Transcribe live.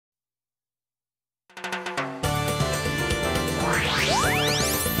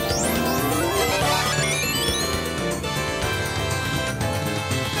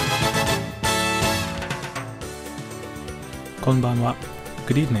Konbanwa.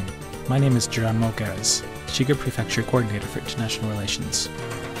 Good evening. My name is Geronimo Guerres, Shiga Prefecture Coordinator for International Relations.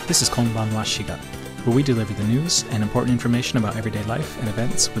 This is Konbanwa Shiga, where we deliver the news and important information about everyday life and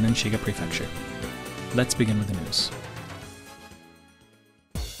events within Shiga Prefecture. Let's begin with the news.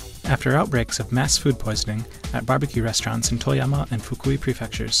 After outbreaks of mass food poisoning at barbecue restaurants in Toyama and Fukui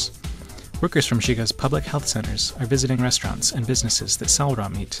prefectures, workers from Shiga's public health centers are visiting restaurants and businesses that sell raw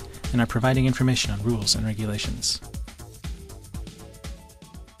meat and are providing information on rules and regulations.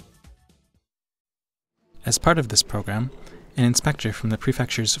 As part of this program, an inspector from the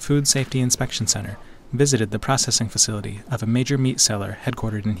prefecture's Food Safety Inspection Center visited the processing facility of a major meat seller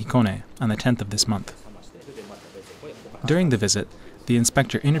headquartered in Hikone on the 10th of this month. During the visit, the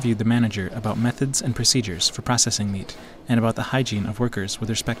inspector interviewed the manager about methods and procedures for processing meat and about the hygiene of workers with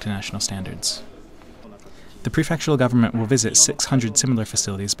respect to national standards. The prefectural government will visit 600 similar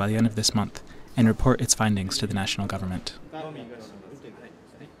facilities by the end of this month and report its findings to the national government.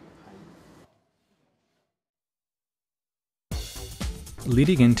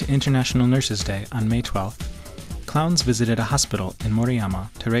 Leading into International Nurses Day on May 12th, clowns visited a hospital in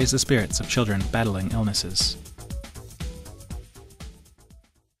Moriyama to raise the spirits of children battling illnesses.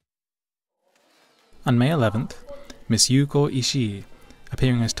 On May 11th, Miss Yuko Ishii,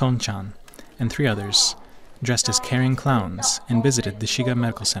 appearing as Ton-chan, and 3 others, dressed as caring clowns, and visited the Shiga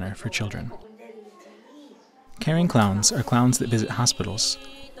Medical Center for Children. Caring clowns are clowns that visit hospitals,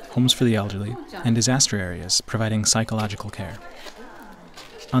 homes for the elderly, and disaster areas, providing psychological care.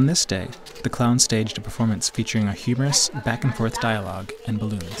 On this day, the clowns staged a performance featuring a humorous, back-and-forth dialogue and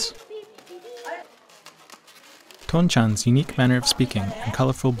balloons. Ton-chan's unique manner of speaking and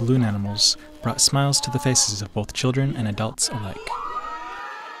colorful balloon animals brought smiles to the faces of both children and adults alike.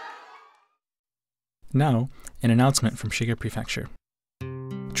 Now, an announcement from Shiga Prefecture.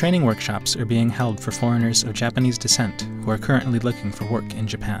 Training workshops are being held for foreigners of Japanese descent who are currently looking for work in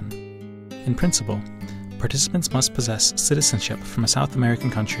Japan. In principle, participants must possess citizenship from a South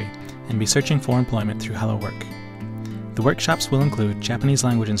American country and be searching for employment through Hello Work. The workshops will include Japanese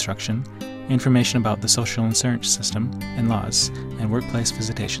language instruction, information about the social insurance system and laws, and workplace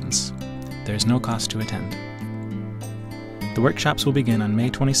visitations. There is no cost to attend. The workshops will begin on May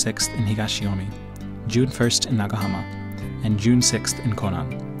 26th in Higashiomi, June 1st in Nagahama, and June 6th in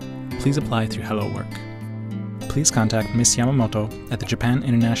Konan. Please apply through Hello Work. Please contact Ms. Yamamoto at the Japan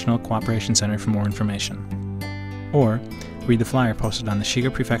International Cooperation Center for more information. Or read the flyer posted on the Shiga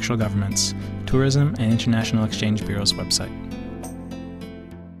Prefectural Government's Tourism and International Exchange Bureau's website.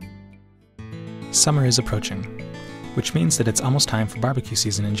 Summer is approaching, which means that it's almost time for barbecue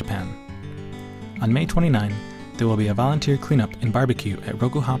season in Japan. On May 29, there will be a volunteer cleanup and barbecue at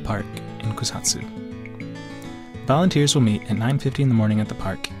Rokuha Park in Kusatsu. Volunteers will meet at 9:50 in the morning at the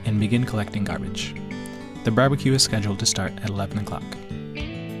park and begin collecting garbage. The barbecue is scheduled to start at 11 o'clock.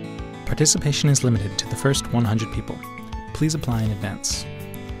 Participation is limited to the first 100 people. Please apply in advance.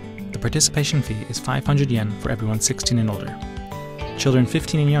 The participation fee is 500 yen for everyone 16 and older. Children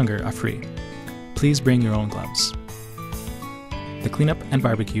 15 and younger are free. Please bring your own gloves. The cleanup and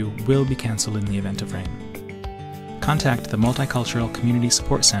barbecue will be cancelled in the event of rain. Contact the Multicultural Community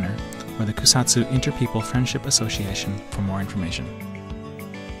Support Center or the Kusatsu Interpeople Friendship Association for more information.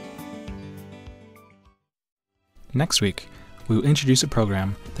 Next week, we will introduce a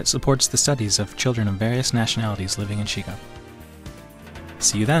program that supports the studies of children of various nationalities living in Shiga.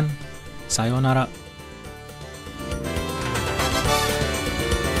 See you then! Sayonara!